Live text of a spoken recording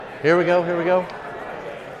Here we go, here we go.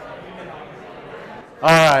 All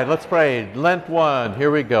right, let's pray. Lent 1,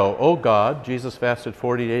 here we go. O God, Jesus fasted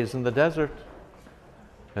 40 days in the desert,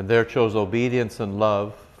 and there chose obedience and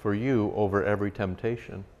love for you over every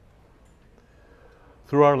temptation.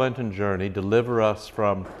 Through our Lenten journey, deliver us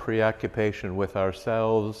from preoccupation with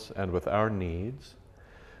ourselves and with our needs,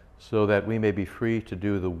 so that we may be free to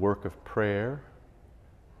do the work of prayer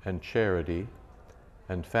and charity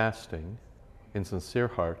and fasting in sincere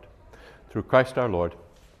heart. Through Christ our Lord.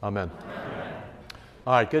 Amen. Amen.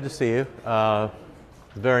 All right, good to see you.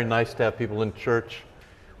 Very nice to have people in church.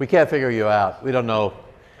 We can't figure you out. We don't know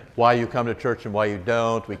why you come to church and why you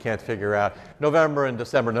don't. We can't figure out. November and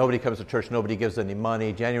December, nobody comes to church, nobody gives any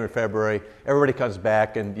money. January, February, everybody comes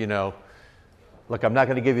back and, look, I'm not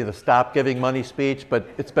going to give you the stop giving money speech, but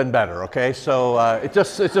it's been better, okay? So it's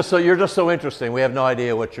just so you're just so interesting. We have no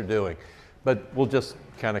idea what you're doing, but we'll just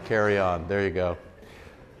kind of carry on. There you go.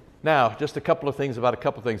 Now, just a couple of things about a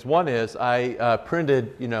couple of things. One is I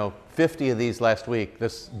printed, 50 of these last week,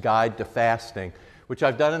 this guide to fasting, which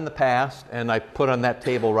I've done in the past, and I put on that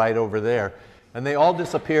table right over there. And they all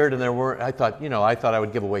disappeared, and I thought I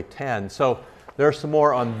would give away 10. So there are some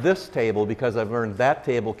more on this table because I've learned that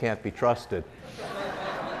table can't be trusted.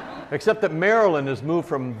 Except that Marilyn has moved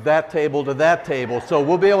from that table to that table, so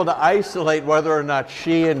we'll be able to isolate whether or not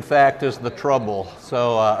she, in fact, is the trouble.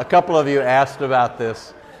 So a couple of you asked about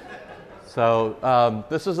this. So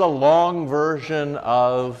this is a long version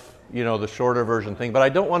of, the shorter version thing, but I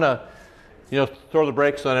don't want to, throw the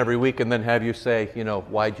brakes on every week and then have you say,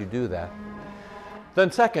 why'd you do that?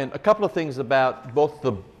 Then second, a couple of things about both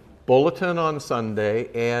the bulletin on Sunday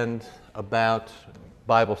and about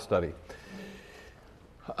Bible study.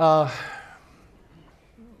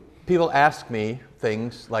 People ask me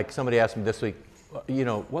things, like somebody asked me this week,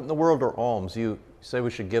 what in the world are alms? You say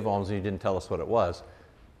we should give alms and you didn't tell us what it was.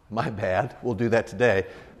 My bad. We'll do that today.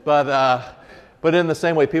 But in the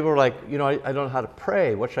same way, people are like, I don't know how to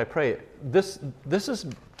pray. What should I pray? This is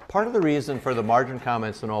part of the reason for the margin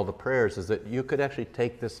comments and all the prayers is that you could actually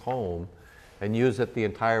take this home and use it the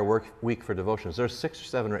entire week for devotions. There's 6 or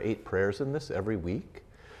 7 or 8 prayers in this every week.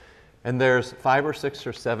 And there's 5 or 6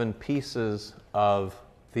 or 7 pieces of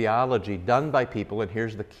theology done by people, and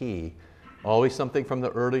here's the key. Always something from the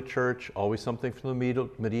early church, always something from the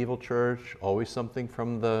medieval church, always something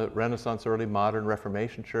from the Renaissance, early modern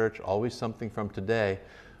Reformation church, always something from today.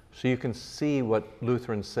 So you can see what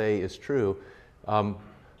Lutherans say is true.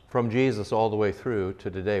 From Jesus all the way through to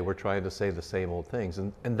today, we're trying to say the same old things.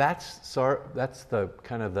 And that's the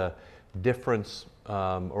kind of the difference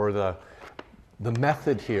or the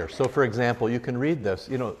method here. So for example, you can read this.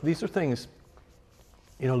 These are things,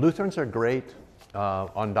 Lutherans are great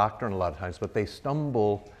on doctrine a lot of times, but they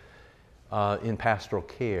stumble in pastoral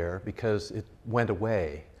care because it went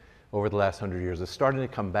away over the last 100 years. It's starting to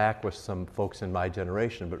come back with some folks in my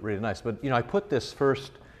generation, but really nice. But, I put this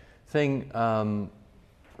first thing, Father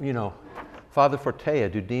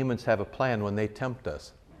Fortea, do demons have a plan when they tempt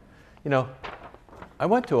us? I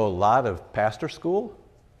went to a lot of pastor school,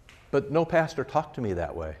 but no pastor talked to me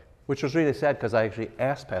that way, which was really sad because I actually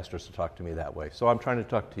asked pastors to talk to me that way. So I'm trying to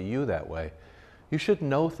talk to you that way. You should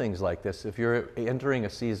know things like this if you're entering a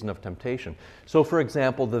season of temptation. So for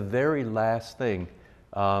example, the very last thing,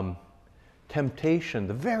 temptation,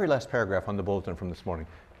 the very last paragraph on the bulletin from this morning,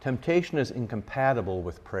 temptation is incompatible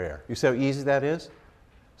with prayer. You see how easy that is?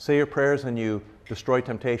 Say your prayers and you destroy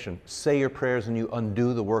temptation. Say your prayers and you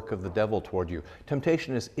undo the work of the devil toward you.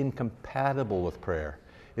 Temptation is incompatible with prayer.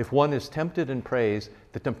 If one is tempted and prays,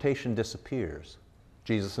 the temptation disappears.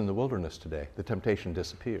 Jesus in the wilderness today, the temptation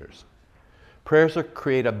disappears. Prayers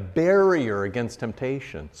create a barrier against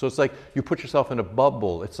temptation. So it's like you put yourself in a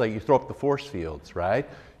bubble. It's like you throw up the force fields, right?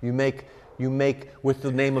 You make, with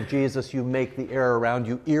the name of Jesus, you make the air around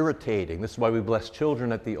you irritating. This is why we bless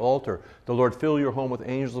children at the altar. The Lord fill your home with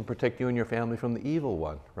angels and protect you and your family from the evil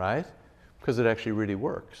one, right? Because it actually really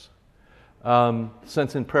works.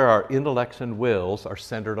 Since in prayer our intellects and wills are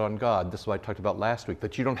centered on God. This is what I talked about last week,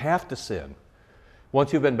 that you don't have to sin.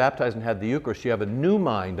 Once you've been baptized and had the Eucharist, you have a new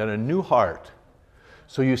mind and a new heart.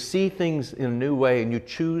 So you see things in a new way and you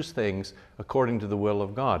choose things according to the will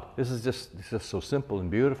of God. This is just so simple and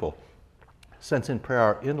beautiful. Since in prayer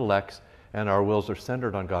our intellects and our wills are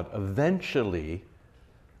centered on God, eventually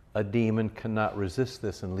a demon cannot resist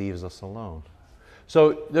this and leaves us alone.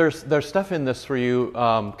 So there's stuff in this for you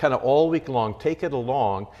kind of all week long. Take it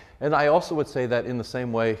along. And I also would say that in the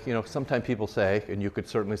same way, sometimes people say, and you could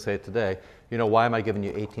certainly say it today, why am I giving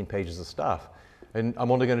you 18 pages of stuff? And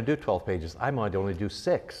I'm only going to do 12 pages. I might only do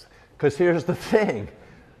 6. Because here's the thing.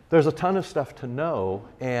 There's a ton of stuff to know,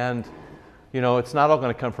 and it's not all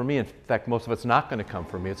going to come from me. In fact, most of it's not going to come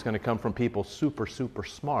from me. It's going to come from people super, super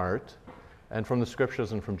smart, and from the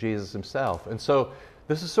scriptures and from Jesus himself. And so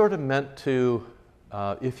this is sort of meant to,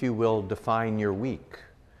 if you will, define your week,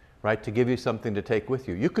 right? To give you something to take with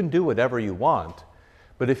you. You can do whatever you want,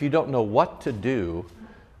 but if you don't know what to do,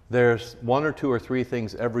 there's 1 or 2 or 3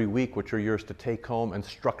 things every week which are yours to take home and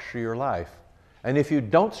structure your life. And if you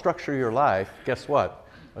don't structure your life, guess what?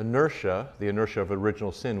 Inertia, the inertia of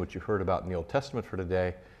original sin, which you heard about in the Old Testament for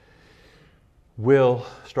today, will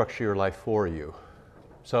structure your life for you.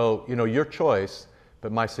 So, your choice,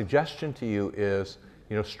 but my suggestion to you is,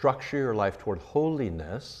 structure your life toward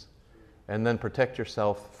holiness and then protect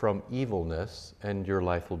yourself from evilness, and your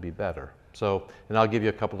life will be better. So, and I'll give you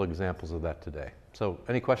a couple of examples of that today. So,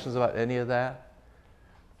 any questions about any of that?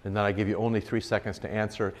 And then I give you only 3 seconds to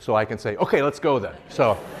answer, so I can say, okay, let's go then.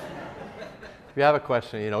 So, if you have a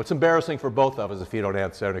question, it's embarrassing for both of us if you don't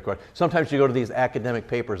answer any question. Sometimes you go to these academic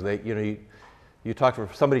papers,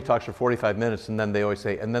 somebody talks for 45 minutes, and then they always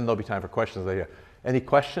say, and then there'll be time for questions. They go, any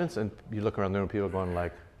questions? And you look around the room, people are going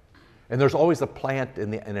like, and there's always a plant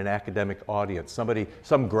in an academic audience.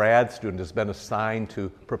 Some grad student has been assigned to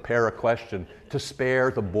prepare a question to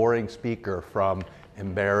spare the boring speaker from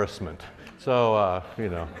embarrassment. So,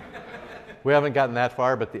 we haven't gotten that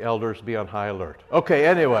far, but the elders be on high alert. Okay,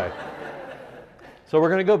 anyway. So we're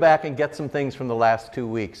going to go back and get some things from the last 2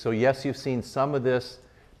 weeks. So yes, you've seen some of this,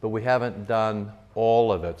 but we haven't done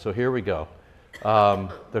all of it. So here we go.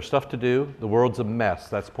 There's stuff to do. The world's a mess.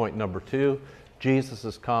 That's point number 2. Jesus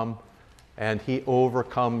has come, and he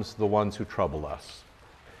overcomes the ones who trouble us.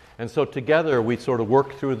 And so together we sort of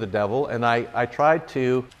work through the devil, and I tried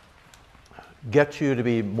to get you to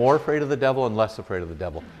be more afraid of the devil and less afraid of the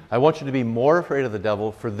devil. I want you to be more afraid of the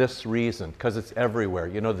devil for this reason, because it's everywhere.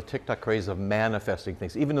 The TikTok craze of manifesting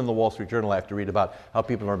things. Even in the Wall Street Journal, I have to read about how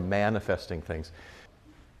people are manifesting things.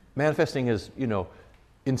 Manifesting is,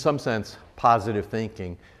 in some sense, positive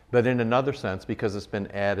thinking, but in another sense, because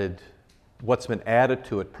what's been added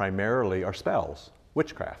to it primarily are spells,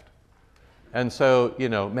 witchcraft. And so,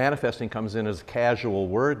 manifesting comes in as a casual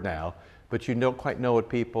word now, but you don't quite know what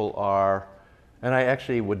people are. And I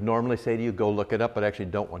actually would normally say to you, go look it up, but I actually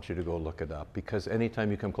don't want you to go look it up, because anytime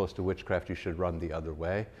you come close to witchcraft, you should run the other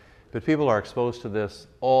way. But people are exposed to this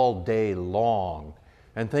all day long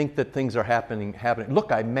and think that things are happening.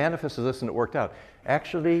 Look, I manifested this and it worked out.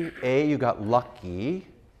 Actually, A, you got lucky,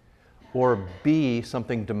 or B,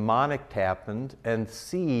 something demonic happened, and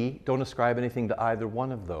C, don't ascribe anything to either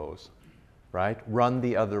one of those, right? Run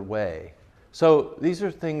the other way. So these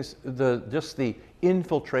are things, just the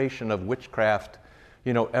infiltration of witchcraft,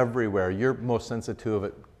 everywhere. You're most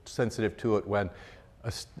sensitive to it when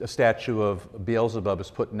a statue of Beelzebub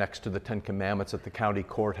is put next to the 10 Commandments at the county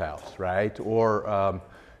courthouse, right? Or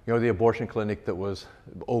the abortion clinic that was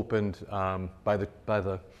opened by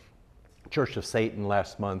the Church of Satan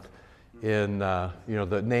last month in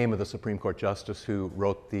the name of the Supreme Court Justice who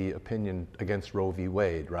wrote the opinion against Roe v.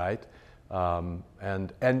 Wade, right?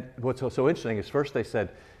 And what's so interesting is first they said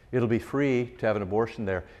it'll be free to have an abortion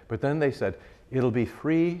there, but then they said it'll be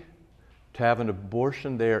free to have an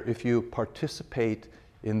abortion there if you participate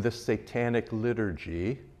in this satanic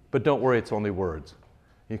liturgy, but don't worry, it's only words.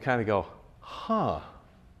 You kind of go, huh.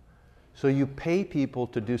 So you pay people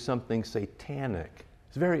to do something satanic.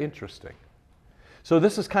 It's very interesting. So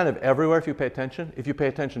this is kind of everywhere if you pay attention. If you pay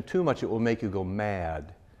attention too much, it will make you go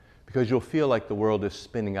mad, because you'll feel like the world is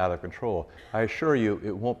spinning out of control. I assure you,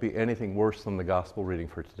 it won't be anything worse than the gospel reading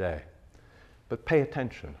for today. But pay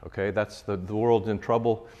attention, okay? That's the world's in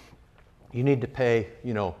trouble. You need to pay,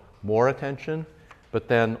 more attention, but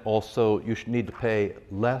then also you need to pay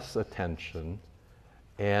less attention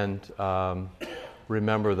and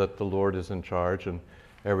remember that the Lord is in charge and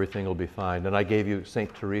everything will be fine. And I gave you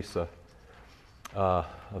St. Teresa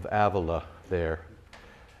of Avila there.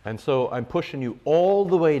 And so I'm pushing you all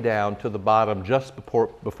the way down to the bottom just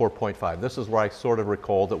before point 5. This is where I sort of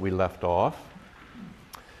recall that we left off.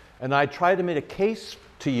 And I try to make a case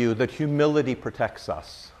to you that humility protects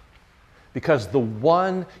us. Because the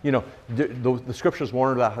scriptures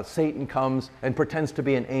warn about how Satan comes and pretends to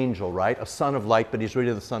be an angel, right? A son of light, but he's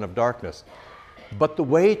really the son of darkness. But the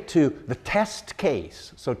way to the test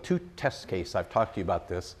case, so 2 test cases, I've talked to you about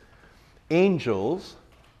this. Angels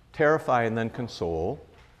terrify and then console.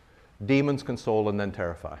 Demons console and then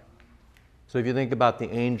terrify. So if you think about the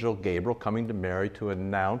angel Gabriel coming to Mary to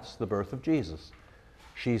announce the birth of Jesus,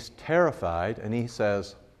 she's terrified and he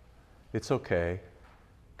says, it's okay,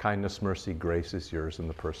 kindness, mercy, grace is yours in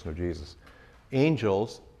the person of Jesus.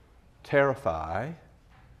 Angels terrify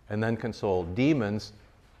and then console. Demons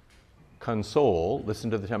console, listen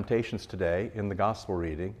to the temptations today in the gospel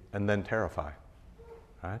reading, and then terrify.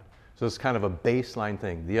 Right? So it's kind of a baseline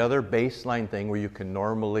thing. The other baseline thing where you can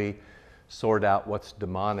normally sort out what's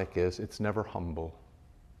demonic is it's never humble.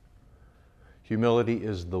 Humility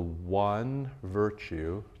is the one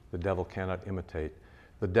virtue the devil cannot imitate.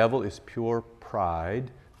 The devil is pure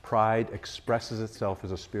pride. Pride expresses itself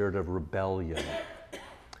as a spirit of rebellion.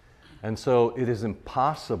 And so it is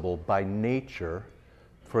impossible by nature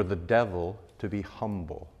for the devil to be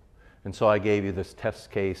humble. And so I gave you this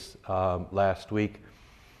test case last week.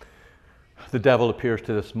 The devil appears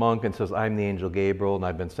to this monk and says, I'm the angel Gabriel and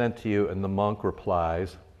I've been sent to you. And the monk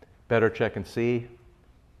replies, better check and see.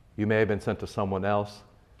 You may have been sent to someone else.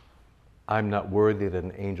 I'm not worthy that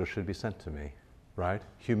an angel should be sent to me, right?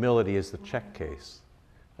 Humility is the check case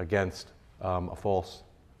against a false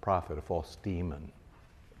prophet, a false demon.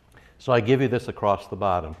 So I give you this across the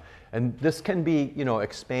bottom. And this can be,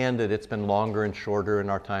 expanded. It's been longer and shorter in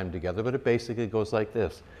our time together, but it basically goes like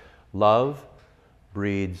this. Love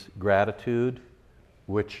breeds gratitude,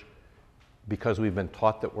 which, because we've been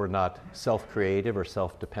taught that we're not self-creative or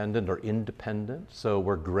self-dependent or independent, so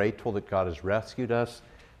we're grateful that God has rescued us.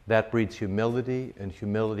 That breeds humility, and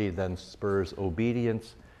humility then spurs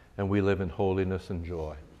obedience, and we live in holiness and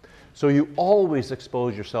joy. So you always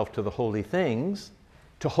expose yourself to the holy things,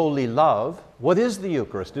 to holy love. What is the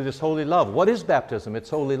Eucharist? It is holy love. What is baptism? It's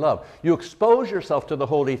holy love. You expose yourself to the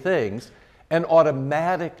holy things, and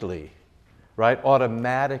automatically,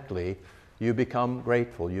 you become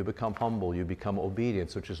grateful, you become humble, you become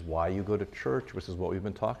obedient, which is why you go to church, which is what we've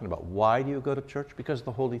been talking about. Why do you go to church? Because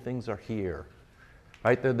the holy things are here.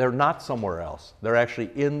 Right? They're not somewhere else. They're actually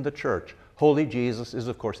in the church. Holy Jesus is,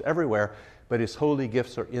 of course, everywhere, but his holy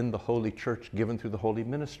gifts are in the holy church given through the holy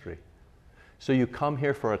ministry. So you come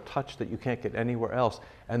here for a touch that you can't get anywhere else,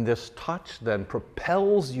 and this touch then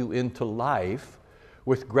propels you into life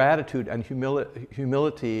with gratitude and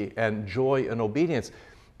humility and joy and obedience.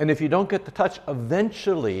 And if you don't get the touch,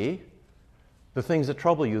 eventually, the things that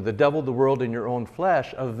trouble you, the devil, the world, and your own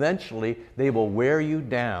flesh, eventually they will wear you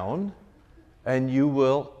down, and you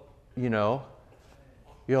will, you'll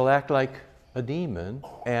act like a demon,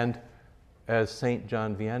 and as St.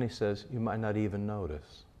 John Vianney says, you might not even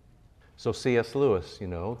notice. So C.S. Lewis,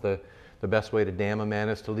 the best way to damn a man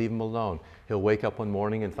is to leave him alone. He'll wake up one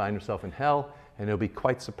morning and find himself in hell, and he'll be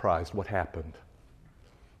quite surprised what happened.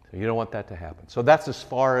 So you don't want that to happen. So that's as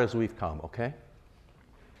far as we've come, okay?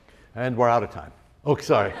 And we're out of time. Oh,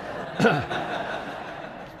 sorry.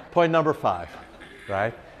 Point number 5,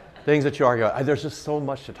 right? Things that you argue about. There's just so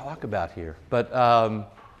much to talk about here. But,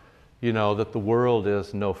 that the world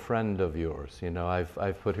is no friend of yours.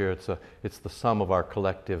 I've put here, it's the sum of our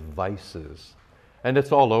collective vices. And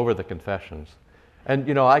it's all over the confessions. And,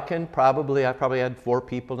 I probably had 4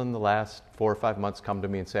 people in the last 4 or 5 months come to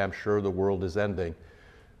me and say, I'm sure the world is ending,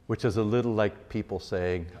 which is a little like people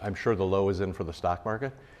saying, I'm sure the low is in for the stock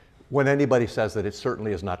market. When anybody says that, it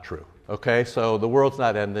certainly is not true. Okay, so the world's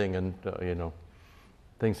not ending, and,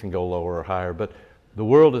 things can go lower or higher, but the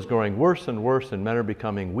world is growing worse and worse, and men are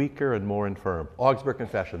becoming weaker and more infirm. Augsburg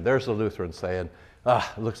Confession, there's the Lutheran saying,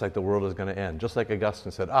 it looks like the world is going to end. Just like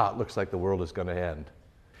Augustine said, it looks like the world is going to end.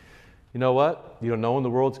 You know what? You don't know when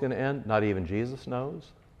the world's going to end. Not even Jesus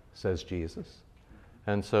knows, says Jesus.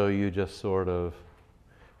 And so you just sort of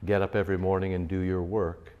get up every morning and do your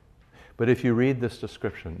work. But if you read this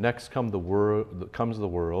description, next comes the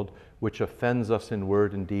world, which offends us in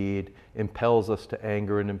word and deed, impels us to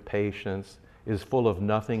anger and impatience, is full of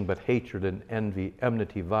nothing but hatred and envy,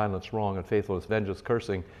 enmity, violence, wrong, unfaithfulness, vengeance,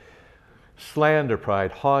 cursing, slander,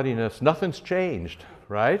 pride, haughtiness. Nothing's changed,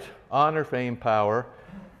 right? Honor, fame, power.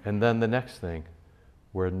 And then the next thing,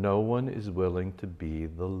 where no one is willing to be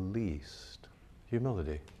the least.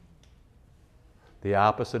 Humility. The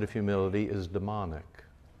opposite of humility is demonic.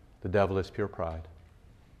 The devil is pure pride.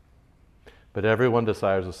 But everyone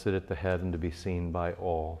desires to sit at the head and to be seen by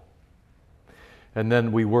all. And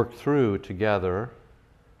then we work through together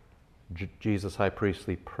Jesus' high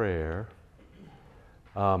priestly prayer.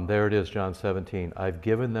 There it is, John 17. I've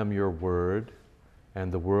given them your word,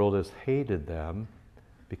 and the world has hated them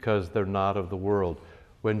because they're not of the world.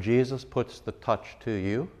 When Jesus puts the touch to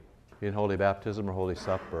you in Holy Baptism or Holy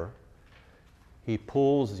Supper, he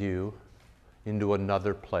pulls you into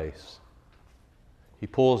another place. He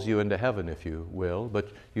pulls you into heaven, if you will,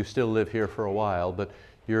 but you still live here for a while, but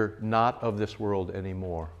you're not of this world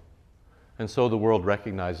anymore. And so the world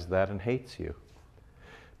recognizes that and hates you.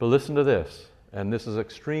 But listen to this, and this is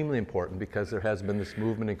extremely important because there has been this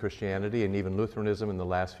movement in Christianity and even Lutheranism in the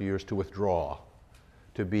last few years to withdraw,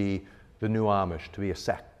 to be the new Amish, to be a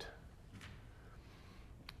sect.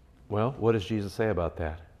 Well, what does Jesus say about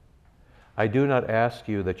that? I do not ask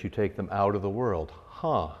you that you take them out of the world.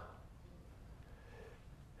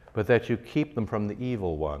 But that you keep them from the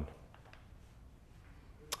evil one.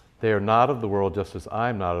 They are not of the world, just as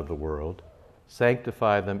I'm not of the world.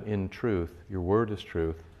 Sanctify them in truth. Your word is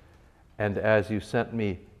truth. And as you sent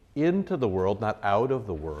me into the world, not out of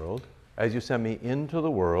the world, as you sent me into the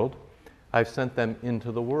world, I've sent them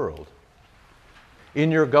into the world. In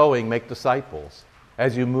your going, make disciples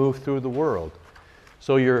as you move through the world.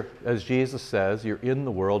 So you're, as Jesus says, you're in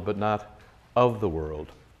the world, but not of the world.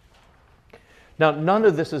 Now, none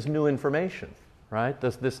of this is new information, right?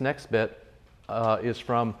 This next bit is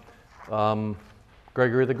from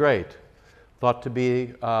Gregory the Great, thought to be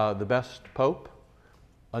the best pope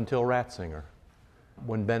until Ratzinger.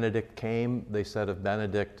 When Benedict came, they said of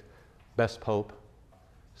Benedict, best pope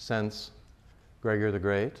since Gregory the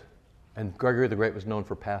Great. And Gregory the Great was known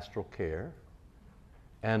for pastoral care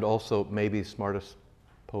and also maybe smartest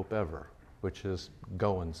pope ever, which is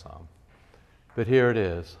going some. But here it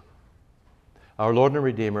is. Our Lord and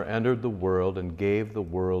Redeemer entered the world and gave the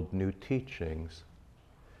world new teachings.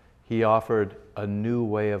 He offered a new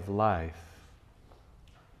way of life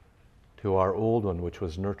to our old one, which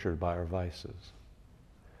was nurtured by our vices.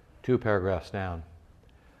 2 paragraphs down.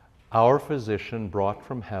 Our physician brought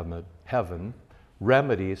from heaven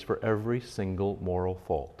remedies for every single moral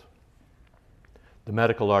fault. The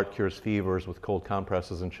medical art cures fevers with cold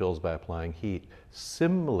compresses and chills by applying heat.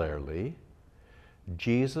 Similarly,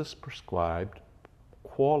 Jesus prescribed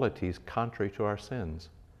qualities contrary to our sins.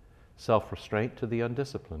 Self-restraint to the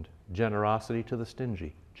undisciplined, generosity to the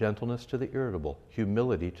stingy, gentleness to the irritable,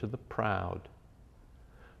 humility to the proud.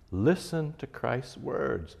 Listen to Christ's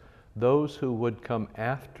words. Those who would come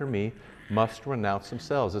after me must renounce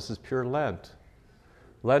themselves. This is pure Lent.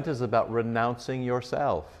 Lent is about renouncing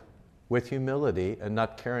yourself with humility and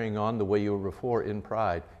not carrying on the way you were before in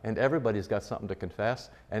pride. And everybody's got something to confess,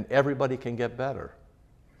 and everybody can get better.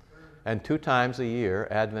 And 2 times a year,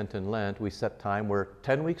 Advent and Lent, we set time where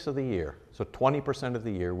 10 weeks of the year, so 20% of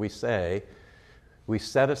the year, we say, we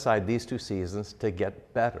set aside these 2 seasons to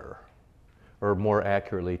get better, or more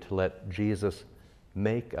accurately, to let Jesus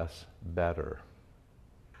make us better.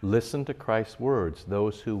 Listen to Christ's words.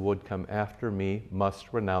 Those who would come after me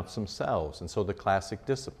must renounce themselves. And so the classic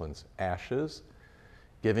disciplines, ashes,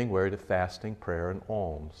 giving way to fasting, prayer, and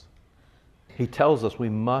alms. He tells us we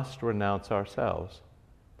must renounce ourselves.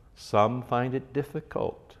 Some find it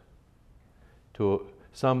difficult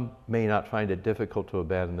some may not find it difficult to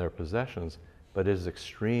abandon their possessions, but it is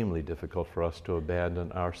extremely difficult for us to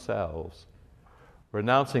abandon ourselves.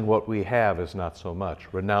 Renouncing what we have is not so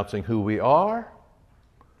much. Renouncing who we are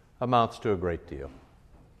amounts to a great deal.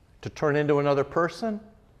 To turn into another person,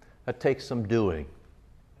 that takes some doing.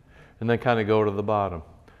 And then kind of go to the bottom.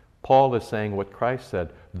 Paul is saying what Christ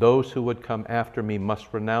said, those who would come after me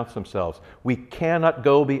must renounce themselves. We cannot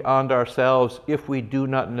go beyond ourselves if we do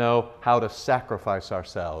not know how to sacrifice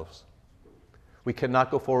ourselves. We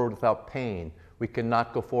cannot go forward without pain. We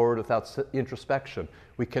cannot go forward without introspection.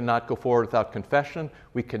 We cannot go forward without confession.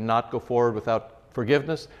 We cannot go forward without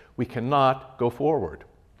forgiveness. We cannot go forward.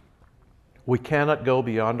 We cannot go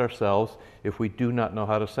beyond ourselves if we do not know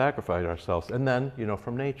how to sacrifice ourselves. And then,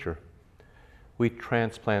 from nature, we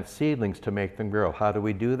transplant seedlings to make them grow. How do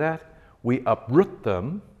we do that? We uproot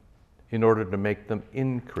them in order to make them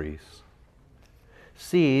increase.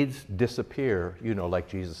 Seeds disappear, like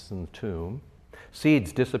Jesus in the tomb.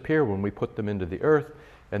 Seeds disappear when we put them into the earth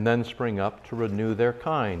and then spring up to renew their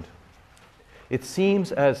kind. It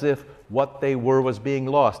seems as if what they were was being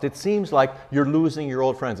lost. It seems like you're losing your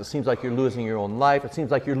old friends. It seems like you're losing your own life. It seems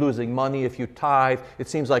like you're losing money if you tithe. It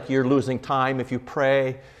seems like you're losing time if you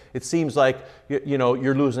pray. It seems like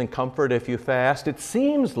you're losing comfort if you fast. It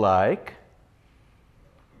seems like,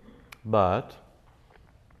 but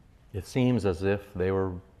it seems as if they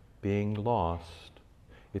were being lost.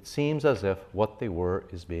 It seems as if what they were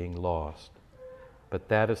is being lost. But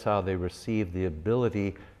that is how they receive the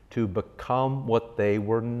ability to become what they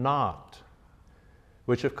were not,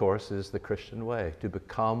 which of course is the Christian way, to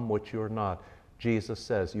become what you're not. Jesus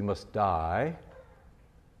says you must die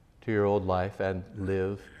to your old life and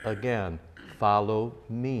live again. Follow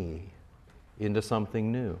me into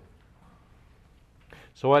something new.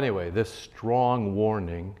 So anyway, this strong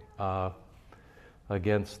warning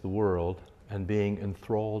against the world and being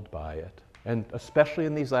enthralled by it. And especially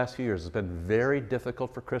in these last few years, it's been very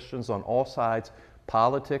difficult for Christians on all sides.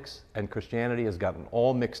 Politics and Christianity has gotten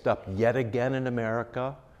all mixed up yet again in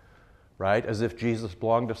America, right? As if Jesus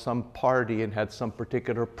belonged to some party and had some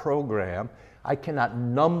particular program. I cannot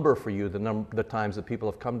number for you the times that people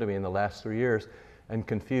have come to me in the last 3 years and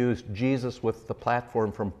confuse Jesus with the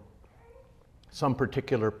platform from some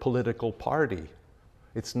particular political party.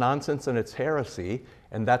 It's nonsense and it's heresy,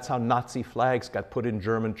 and that's how Nazi flags got put in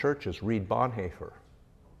German churches. Read Bonhoeffer.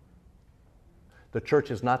 The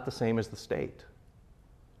church is not the same as the state.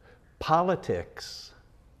 Politics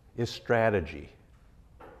is strategy,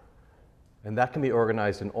 and that can be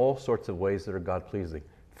organized in all sorts of ways that are God-pleasing.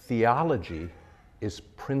 Theology is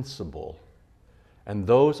principle, and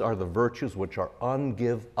those are the virtues which are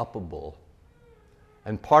ungive-upable.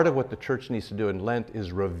 And part of what the church needs to do in Lent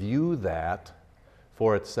is review that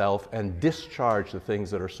for itself and discharge the things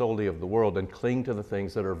that are solely of the world and cling to the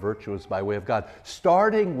things that are virtuous by way of God.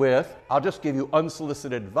 Starting with, I'll just give you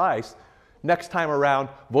unsolicited advice, next time around,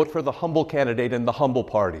 vote for the humble candidate in the humble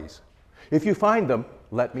parties. If you find them,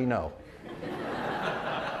 let me know.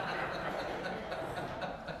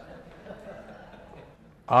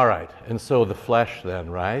 All right, and so the flesh then,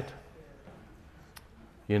 right?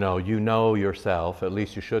 You know yourself, at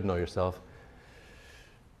least you should know yourself.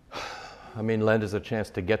 I mean, Lent is a chance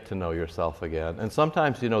to get to know yourself again. And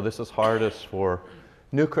sometimes, this is hardest for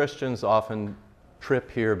new Christians. Often trip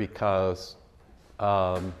here because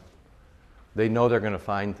they know they're going to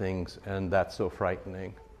find things, and that's so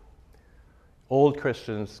frightening. Old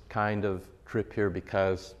Christians kind of trip here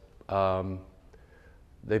because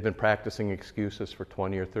they've been practicing excuses for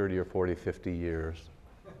 20 or 30 or 40, 50 years.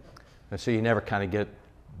 And so you never kind of get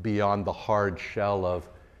beyond the hard shell of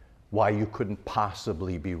why you couldn't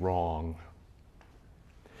possibly be wrong.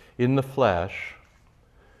 In the flesh,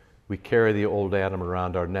 we carry the old Adam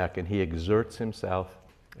around our neck, and he exerts himself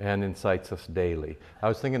and incites us daily. I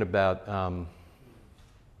was thinking about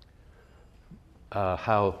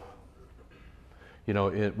how,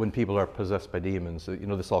 when people are possessed by demons,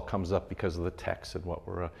 this all comes up because of the text and what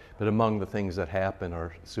we're, but among the things that happen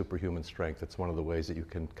are superhuman strength. It's one of the ways that you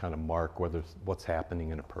can kind of mark what's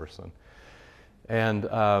happening in a person. And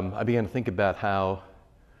I began to think about how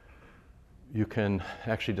you can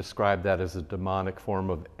actually describe that as a demonic form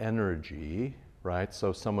of energy, right?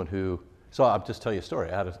 So I'll just tell you a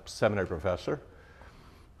story. I had a seminary professor.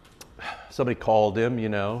 Somebody called him,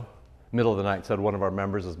 middle of the night, and said one of our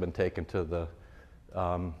members has been taken to the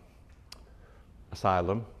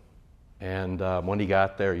asylum. And when he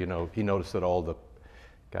got there, he noticed that all the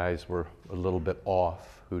guys were a little bit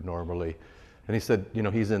off who normally, and he said,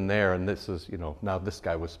 he's in there, and this is, now this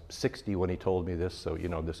guy was 60 when he told me this, so,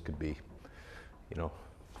 this could be,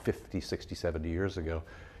 50, 60, 70 years ago.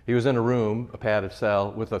 He was in a room, a padded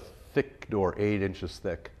cell, with a thick door, 8 inches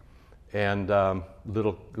thick, and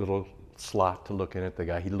little slot to look in at the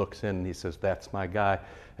guy. He looks in and he says, "That's my guy."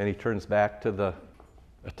 And he turns back to the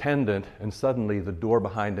attendant, and suddenly the door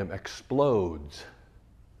behind him explodes.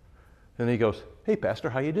 And he goes, "Hey, Pastor,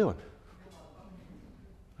 how you doing?"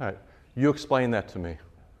 All right, you explain that to me.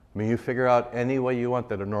 I mean, you figure out any way you want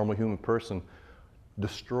that a normal human person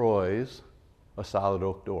destroys a solid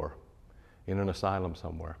oak door in an asylum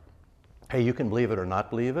somewhere. Hey, you can believe it or not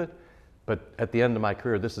believe it, but at the end of my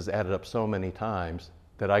career, this has added up so many times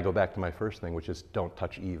that I go back to my first thing, which is don't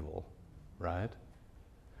touch evil, right?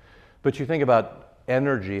 But you think about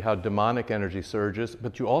energy, how demonic energy surges,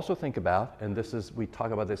 but you also think about, and we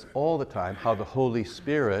talk about this all the time, how the Holy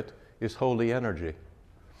Spirit is holy energy.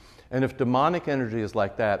 And if demonic energy is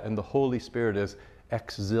like that, and the Holy Spirit is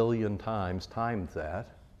X zillion times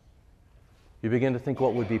that, you begin to think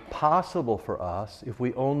what would be possible for us if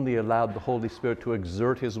we only allowed the Holy Spirit to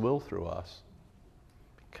exert His will through us.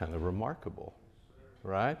 Kind of remarkable,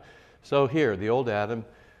 right? So here, the old Adam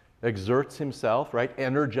exerts himself, right?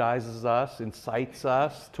 Energizes us, incites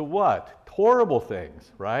us to what? Horrible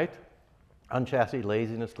things, right? Unchastity,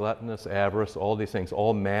 laziness, gluttonous, avarice, all these things,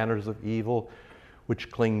 all manners of evil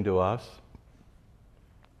which cling to us.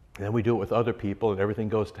 And then we do it with other people and everything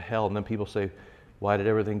goes to hell. And then people say, why did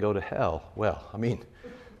everything go to hell? Well, I mean,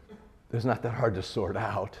 it's not that hard to sort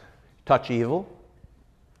out. Touch evil,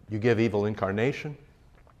 you give evil incarnation,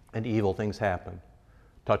 and evil things happen.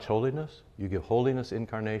 Touch holiness, you give holiness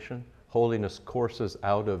incarnation. Holiness courses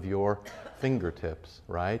out of your fingertips,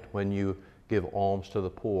 right? When you give alms to the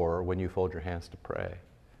poor, when you fold your hands to pray.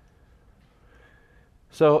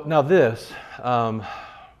 So now this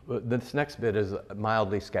next bit is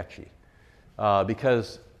mildly sketchy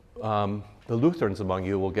because the Lutherans among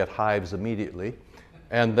you will get hives immediately.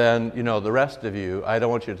 And then, the rest of you, I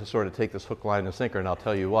don't want you to sort of take this hook, line, and sinker, and I'll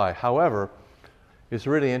tell you why. However, it's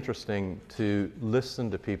really interesting to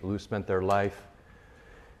listen to people who spent their life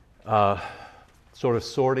sort of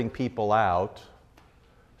sorting people out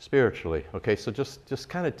spiritually. Okay, so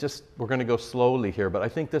we're going to go slowly here, but I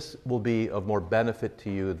think this will be of more benefit to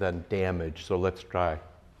you than damage, so let's try.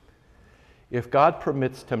 If God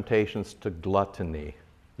permits temptations to gluttony,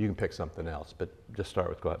 you can pick something else, but just start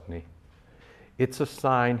with gluttony. It's a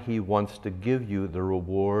sign he wants to give you the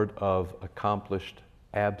reward of accomplished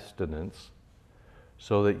abstinence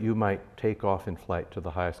so that you might take off in flight to the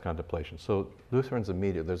highest contemplation. So Lutherans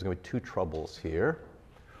immediately, there's going to be two troubles here.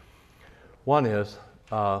 One is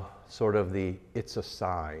sort of it's a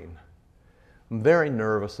sign. I'm very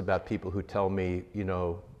nervous about people who tell me,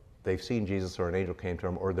 they've seen Jesus or an angel came to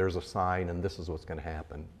them, or there's a sign and this is what's going to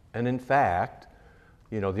happen. And in fact,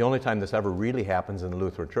 the only time this ever really happens in the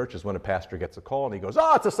Lutheran Church is when a pastor gets a call and he goes,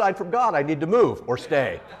 it's a sign from God, I need to move or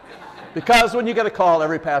stay. Because when you get a call,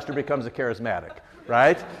 every pastor becomes a charismatic,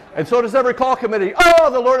 right? And so does every call committee.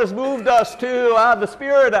 The Lord has moved us to the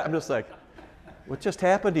Spirit. I'm just like, what just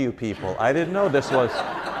happened to you people? I didn't know this was.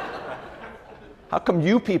 How come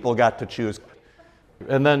you people got to choose?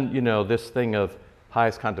 And then, this thing of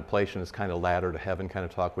highest contemplation is kind of ladder to heaven kind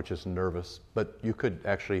of talk, which is nervous. But you could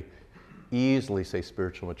actually easily say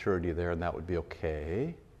spiritual maturity there, and that would be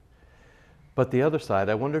okay. But the other side,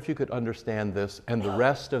 I wonder if you could understand this and the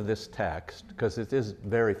rest of this text, because it is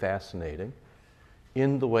very fascinating,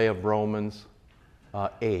 in the way of Romans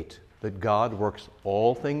 8, that God works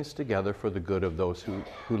all things together for the good of those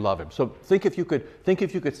who love him. So think if you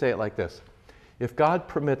could say it like this. If God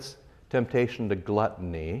permits temptation to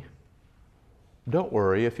gluttony, don't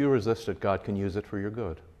worry, if you resist it, God can use it for your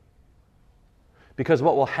good. Because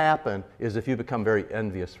what will happen is if you become very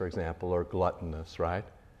envious, for example, or gluttonous, right?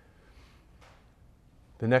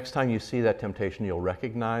 The next time you see that temptation, you'll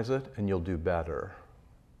recognize it and you'll do better.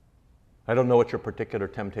 I don't know what your particular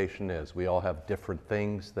temptation is. We all have different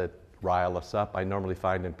things that rile us up. I normally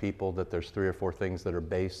find in people that there's 3 or 4 things that are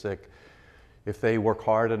basic. If they work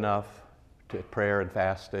hard enough to prayer and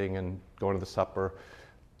fasting and going to the supper,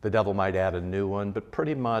 the devil might add a new one, but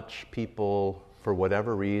pretty much people, for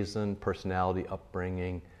whatever reason, personality,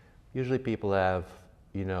 upbringing, usually people have,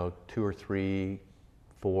 2 or 3,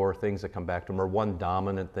 4 things that come back to them, or one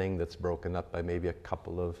dominant thing that's broken up by maybe a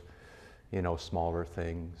couple of, smaller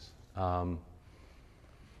things.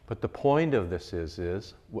 But the point of this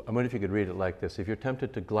is, I wonder if you could read it like this. If you're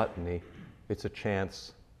tempted to gluttony, it's a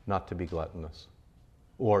chance not to be gluttonous.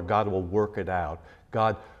 Or God will work it out.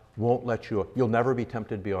 God won't let you'll never be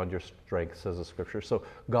tempted beyond your strength, says the scripture. So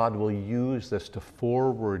God will use this to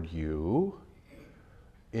forward you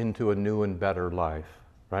into a new and better life,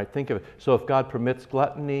 right? Think of it. So if God permits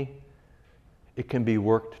gluttony, it can be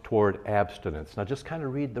worked toward abstinence. Now just kind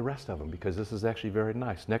of read the rest of them, because this is actually very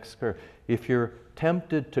nice. Next, if you're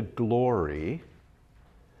tempted to glory,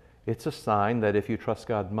 it's a sign that if you trust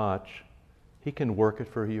God much, he can work it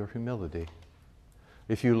for your humility.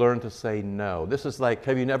 If you learn to say no. This is like,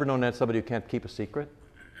 have you never known somebody who can't keep a secret?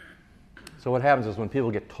 So what happens is when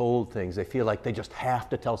people get told things, they feel like they just have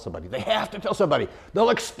to tell somebody. They have to tell somebody. They'll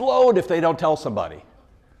explode if they don't tell somebody.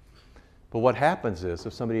 But what happens is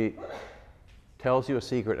if somebody tells you a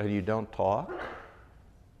secret and you don't talk,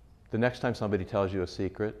 the next time somebody tells you a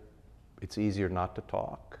secret, it's easier not to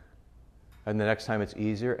talk. And the next time it's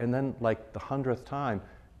easier. And then like the 100th time,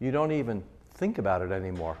 you don't even think about it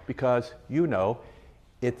anymore because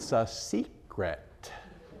it's a secret.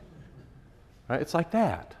 Right? It's like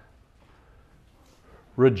that.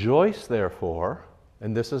 Rejoice, therefore,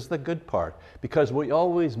 and this is the good part, because we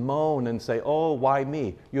always moan and say, oh, why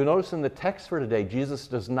me? You'll notice in the text for today, Jesus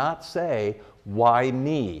does not say, why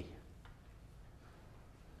me?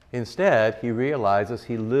 Instead, he realizes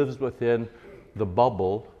he lives within the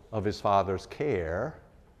bubble of his Father's care,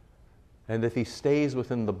 and if he stays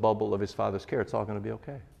within the bubble of his Father's care, it's all going to be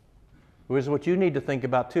okay. Which is what you need to think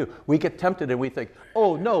about too. We get tempted and we think,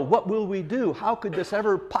 oh no, what will we do? How could this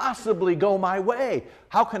ever possibly go my way?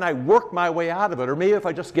 How can I work my way out of it? Or maybe if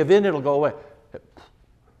I just give in, it'll go away.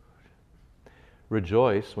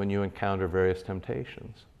 Rejoice when you encounter various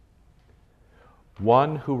temptations.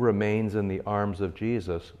 One who remains in the arms of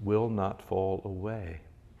Jesus will not fall away.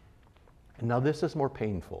 And now this is more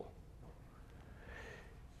painful.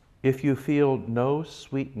 If you feel no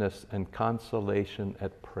sweetness and consolation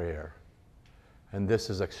at prayer, and this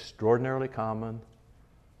is extraordinarily common,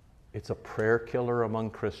 it's a prayer killer among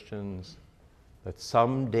Christians, that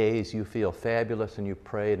some days you feel fabulous and you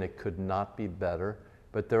pray and it could not be better,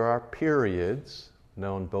 but there are periods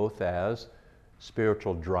known both as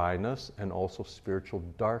spiritual dryness and also spiritual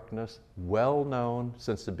darkness, well known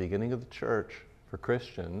since the beginning of the church for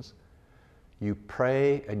Christians. You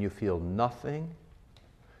pray and you feel nothing.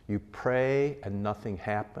 You pray and nothing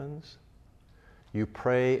happens. You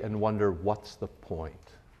pray and wonder, what's the point?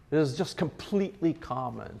 This is just completely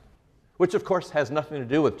common, which of course has nothing to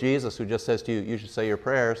do with Jesus, who just says to you, you should say your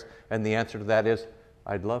prayers, and the answer to that is,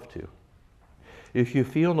 I'd love to. If you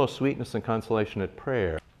feel no sweetness and consolation at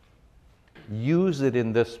prayer, use it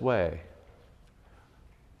in this way.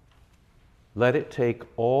 Let it take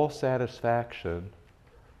all satisfaction,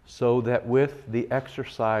 so that with the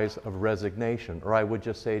exercise of resignation, or I would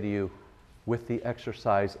just say to you, with the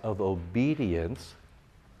exercise of obedience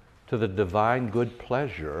to the divine good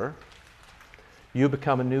pleasure, you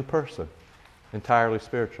become a new person, entirely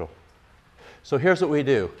spiritual. So here's what we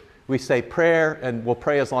do. We say prayer, and we'll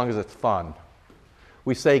pray as long as it's fun.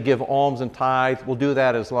 We say give alms and tithe. We'll do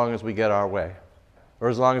that as long as we get our way. Or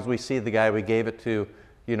as long as we see the guy we gave it to,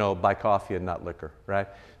 buy coffee and not liquor, right?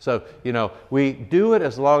 So, we do it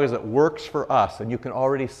as long as it works for us, and you can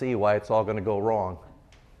already see why it's all going to go wrong.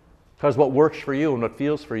 Because what works for you and what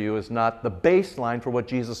feels for you is not the baseline for what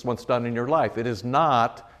Jesus wants done in your life. It is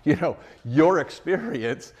not, your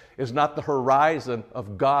experience is not the horizon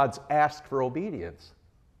of God's ask for obedience.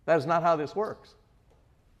 That is not how this works.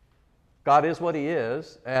 God is what He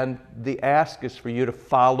is, and the ask is for you to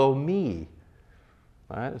follow me.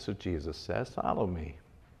 Right? That's what Jesus says, follow me.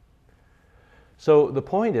 So the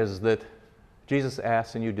point is that Jesus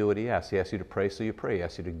asks and you do what He asks. He asks you to pray, so you pray. He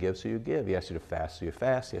asks you to give, so you give. He asks you to fast, so you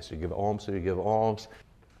fast. He asks you to give alms, so you give alms.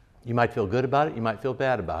 You might feel good about it. You might feel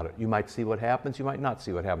bad about it. You might see what happens. You might not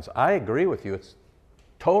see what happens. I agree with you. It's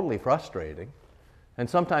totally frustrating and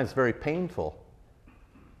sometimes very painful.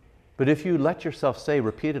 But if you let yourself say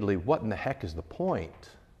repeatedly, what in the heck is the point?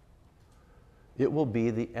 It will be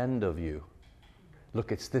the end of you.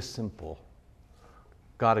 Look, it's this simple.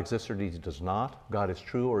 God exists or He does not. God is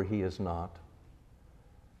true or He is not.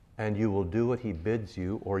 And you will do what He bids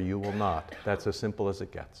you or you will not. That's as simple as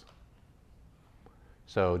it gets.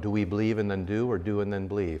 So do we believe and then do, or do and then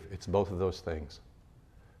believe? It's both of those things.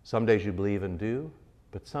 Some days you believe and do,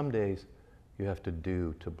 but some days you have to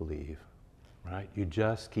do to believe. Right? You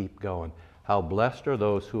just keep going. How blessed are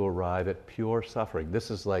those who arrive at pure suffering.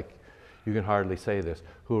 This is like, you can hardly say this,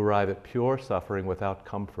 who arrive at pure suffering without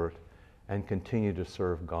comfort and continue to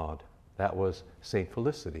serve God. That was St.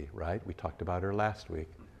 Felicity, right? We talked about her last week.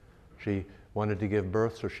 She wanted to give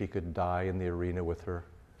birth so she could die in the arena with her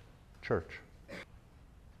church.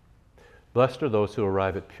 Blessed are those who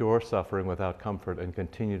arrive at pure suffering without comfort and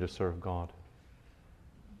continue to serve God.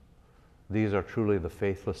 These are truly the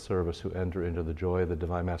faithless servants who enter into the joy of the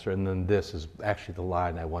Divine Master. And then this is actually the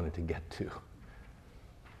line I wanted to get to.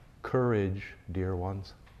 Courage, dear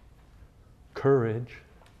ones. Courage.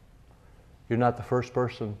 You're not the first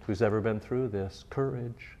person who's ever been through this.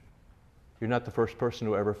 Courage. You're not the first person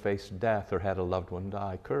who ever faced death or had a loved one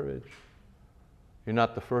die. Courage. You're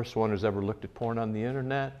not the first one who's ever looked at porn on the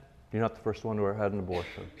internet. You're not the first one who ever had an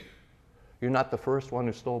abortion. You're not the first one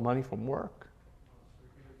who stole money from work.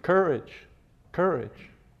 Courage. Courage.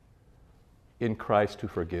 In Christ who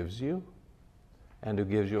forgives you and who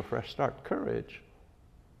gives you a fresh start. Courage.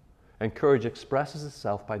 And courage expresses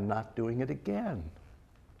itself by not doing it again.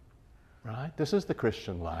 Right? This is the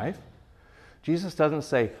Christian life. Jesus doesn't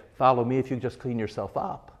say, follow me if you just clean yourself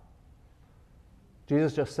up.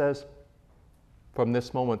 Jesus just says, from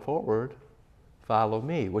this moment forward, follow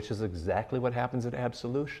me, which is exactly what happens at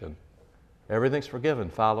absolution. Everything's forgiven,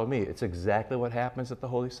 follow me. It's exactly what happens at the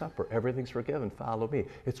Holy Supper. Everything's forgiven, follow me.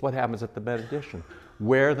 It's what happens at the benediction.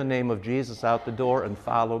 Wear the name of Jesus out the door and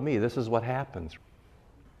follow me. This is what happens.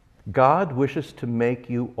 God wishes to make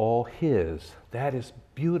you all His. That is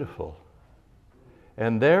beautiful.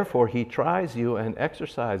 And therefore He tries you and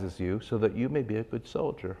exercises you so that you may be a good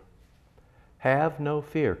soldier. Have no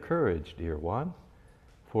fear, courage, dear one,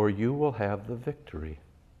 for you will have the victory.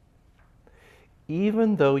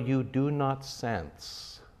 Even though you do not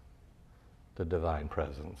sense the divine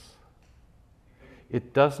presence,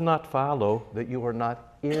 it does not follow that you are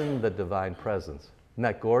not in the divine presence. Isn't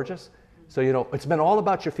that gorgeous? So, it's been all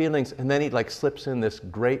about your feelings, and then he slips in this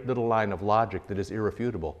great little line of logic that is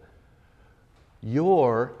irrefutable.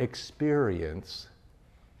 Your experience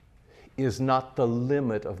is not the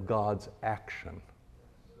limit of God's action.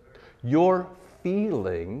 Your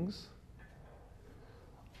feelings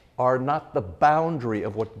are not the boundary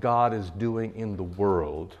of what God is doing in the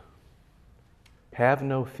world. Have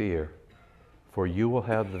no fear, for you will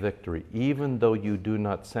have the victory, even though you do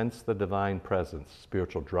not sense the divine presence,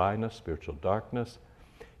 spiritual dryness, spiritual darkness.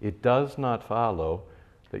 It does not follow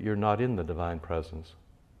that you're not in the divine presence.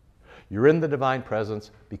 You're in the divine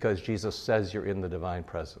presence because Jesus says you're in the divine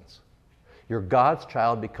presence. You're God's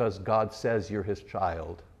child because God says you're His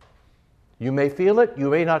child. You may feel it, you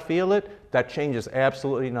may not feel it. That changes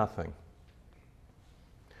absolutely nothing.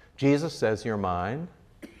 Jesus says you're mine,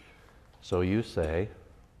 so you say,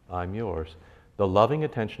 I'm yours. The loving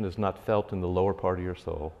attention is not felt in the lower part of your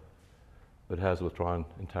soul. but has withdrawn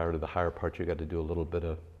entirely. The higher part, you got to do a little bit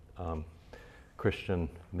of Christian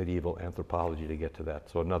medieval anthropology to get to that.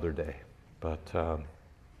 So another day. But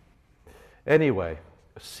anyway,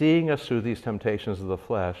 seeing us through these temptations of the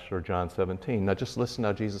flesh, or John 17. Now just listen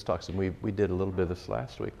how Jesus talks, and we did a little bit of this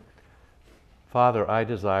last week. Father, I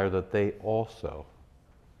desire that they also,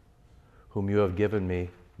 whom you have given me,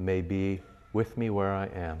 may be with me where I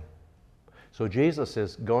am. So Jesus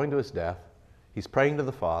is going to his death. He's praying to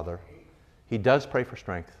the Father. He does pray for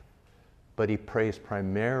strength, but he prays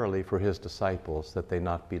primarily for his disciples that they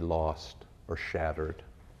not be lost or shattered.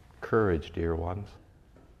 Courage, dear ones.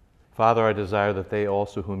 Father, I desire that they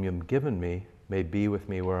also whom you have given me may be with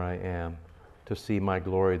me where I am, to see my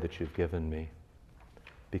glory that you've given me,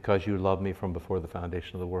 because you loved me from before the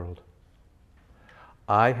foundation of the world.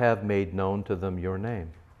 I have made known to them your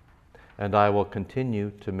name, and I will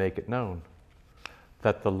continue to make it known,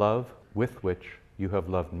 that the love with which you have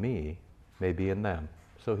loved me may be in them.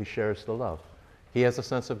 So he shares the love. He has a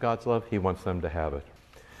sense of God's love. He wants them to have it.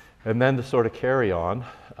 And then to sort of carry on,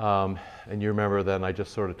 and you remember then I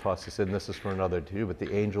just sort of tossed this in, this is for another too, but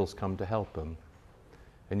the angels come to help him.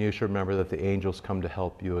 And you should remember that the angels come to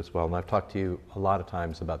help you as well. And I've talked to you a lot of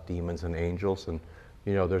times about demons and angels, and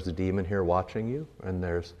you know, there's a demon here watching you, and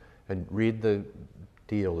read the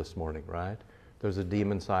deal this morning, right? There's a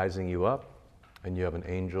demon sizing you up, and you have an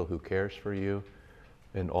angel who cares for you,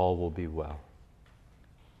 and all will be well.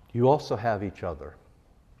 You also have each other.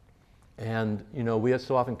 And, you know, we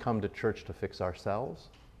so often come to church to fix ourselves.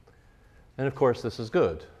 And of course, this is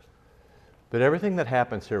good. But everything that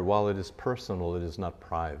happens here, while it is personal, it is not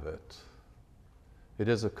private. It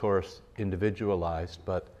is, of course, individualized,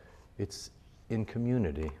 but it's in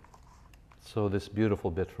community. So this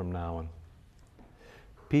beautiful bit from now on.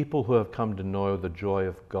 People who have come to know the joy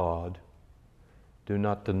of God do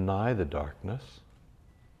not deny the darkness,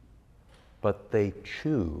 but they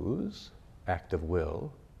choose, act of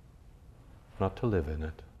will, not to live in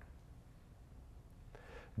it.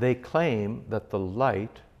 They claim that the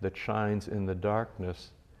light that shines in the darkness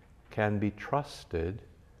can be trusted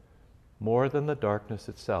more than the darkness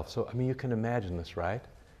itself. So, I mean, you can imagine this, right?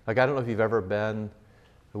 Like, I don't know if you've ever been,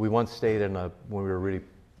 we once stayed when we were really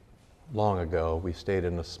long ago, we stayed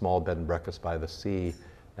in a small bed and breakfast by the sea,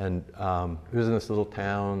 and it was in this little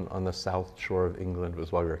town on the south shore of England. It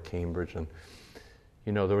was while we were at Cambridge, and,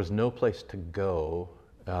 you know, there was no place to go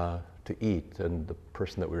to eat, and the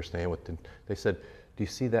person that we were staying with, they said, do you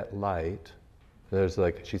see that light? There's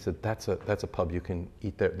like, she said, that's a pub, you can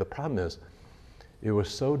eat there. The problem is, it was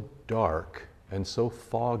so dark and so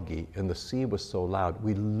foggy, and the sea was so loud,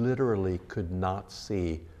 we literally could not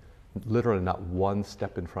see, literally not one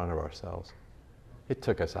step in front of ourselves. It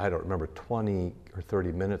took us, I don't remember, 20 or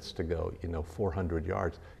 30 minutes to go, 400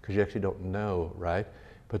 yards, because you actually don't know, right?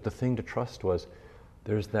 But the thing to trust was,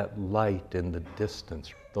 there's that light in the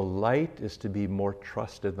distance. The light is to be more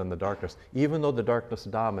trusted than the darkness. Even though the darkness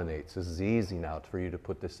dominates, this is easy now for you to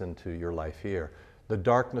put this into your life here. The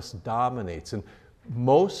darkness dominates, and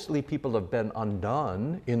mostly people have been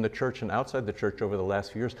undone in the church and outside the church over the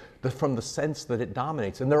last few years from the sense that it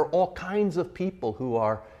dominates. And there are all kinds of people who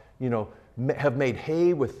are, have made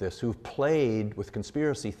hay with this, who've played with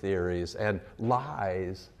conspiracy theories and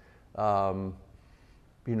lies, to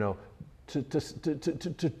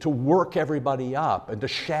work everybody up and to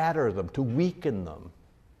shatter them, to weaken them.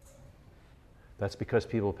 That's because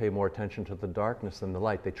people pay more attention to the darkness than the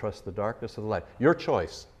light. They trust the darkness or the light. Your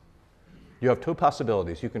choice. You have two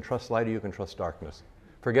possibilities. You can trust light or you can trust darkness.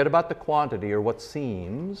 Forget about the quantity or what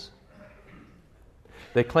seems.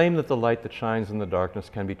 They claim that the light that shines in the darkness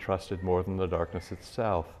can be trusted more than the darkness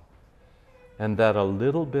itself, and that a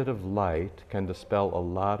little bit of light can dispel a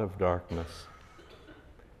lot of darkness.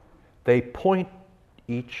 They point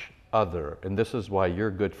each other, and this is why you're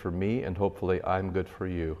good for me, and hopefully I'm good for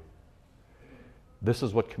you. This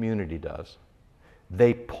is what community does.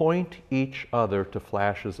 They point each other to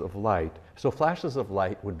flashes of light. So flashes of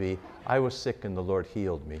light would be, I was sick and the Lord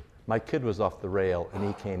healed me. My kid was off the rail and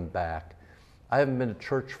he came back. I haven't been to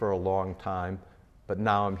church for a long time, but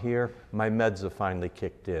now I'm here. My meds have finally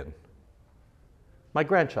kicked in. My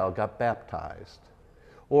grandchild got baptized.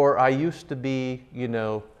 Or I used to be,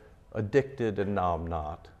 addicted and now I'm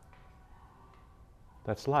not.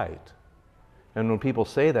 That's light. And when people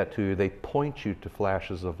say that to you, they point you to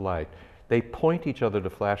flashes of light. They point each other to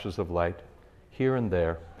flashes of light here and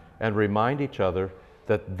there and remind each other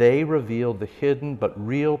that they reveal the hidden but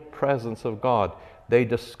real presence of God. They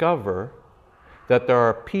discover that there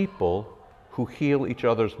are people who heal each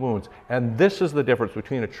other's wounds. And this is the difference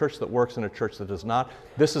between a church that works and a church that does not.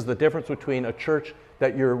 This is the difference between a church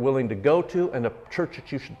that you're willing to go to and a church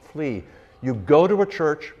that you should flee. You go to a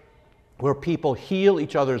church where people heal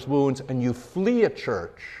each other's wounds, and you flee a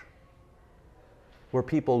church where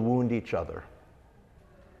people wound each other.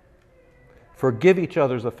 Forgive each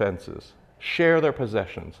other's offenses, share their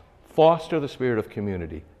possessions, foster the spirit of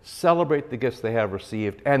community, celebrate the gifts they have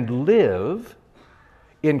received, and live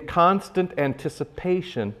in constant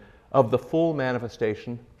anticipation of the full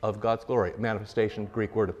manifestation of God's glory. Manifestation,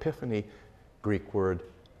 Greek word epiphany, Greek word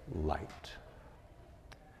light.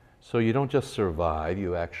 So you don't just survive,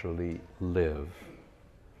 you actually live.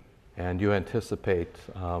 And you anticipate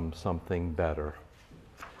something better.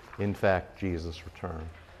 In fact, Jesus' return.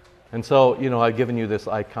 And so, I've given you this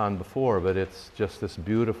icon before, but it's just this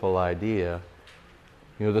beautiful idea.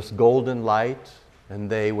 This golden light, and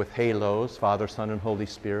they with halos, Father, Son, and Holy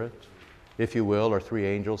Spirit, if you will, or three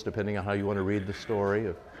angels, depending on how you want to read the story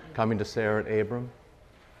of coming to Sarah and Abram,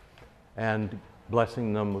 and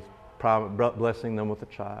blessing them with a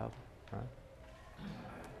child. Right?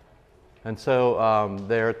 And so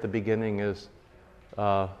there at the beginning is,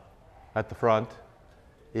 at the front,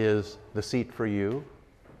 is the seat for you,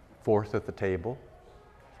 fourth at the table,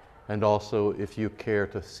 and also, if you care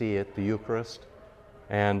to see it, the Eucharist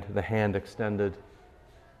and the hand extended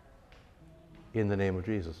in the name of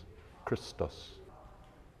Jesus, Christos.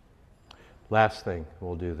 Last thing,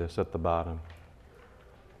 we'll do this at the bottom.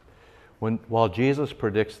 While Jesus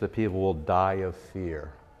predicts that people will die of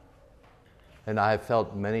fear, and I've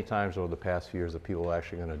felt many times over the past few years that people are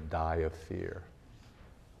actually going to die of fear.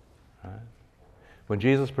 Right? When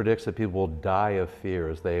Jesus predicts that people will die of fear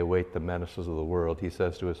as they await the menaces of the world, he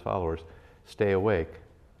says to his followers, stay awake,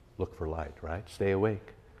 look for light, right? Stay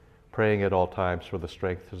awake, praying at all times for the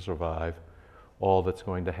strength to survive all that's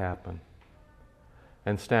going to happen.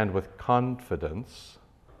 And stand with confidence,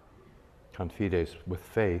 confides, with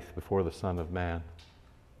faith before the Son of Man.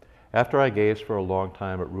 After I gazed for a long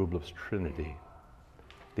time at Rublev's Trinity,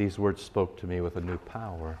 these words spoke to me with a new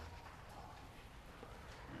power.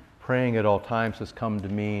 Praying at all times has come to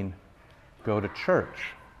mean go to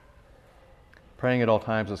church. Praying at all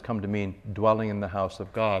times has come to mean dwelling in the house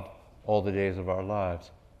of God all the days of our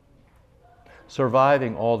lives.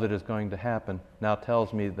 Surviving all that is going to happen now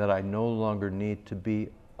tells me that I no longer need to be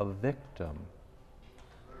a victim.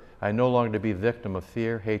 I no longer to be a victim of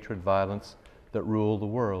fear, hatred, violence that rule the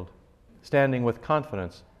world. Standing with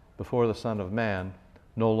confidence before the Son of Man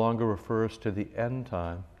no longer refers to the end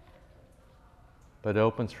time, but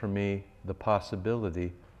opens for me the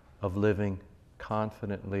possibility of living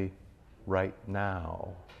confidently right now.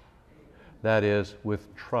 That is,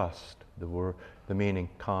 with trust, the meaning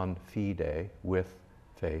confide, with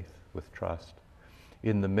faith, with trust,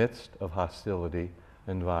 in the midst of hostility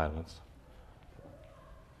and violence.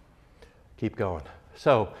 Keep going.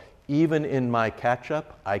 So, even in my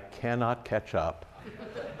catch-up, I cannot catch up.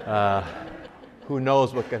 Who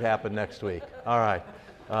knows what could happen next week? All right.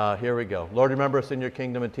 Here we go. Lord, remember us in your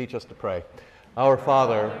kingdom and teach us to pray. Our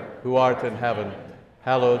Father, who art in heaven,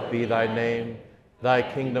 hallowed be thy name. Thy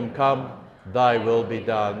kingdom come, thy will be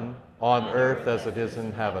done, on earth as it is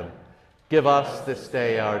in heaven. Give us this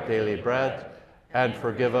day our daily bread, and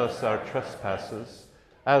forgive us our trespasses,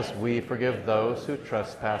 as we forgive those who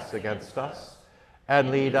trespass against us. And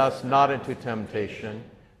lead us not into temptation,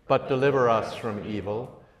 but deliver us from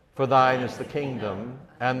evil. For thine is the kingdom,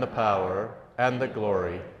 and the power, and the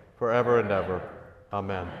glory, forever and ever.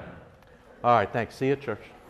 Amen. All right, thanks. See you at church.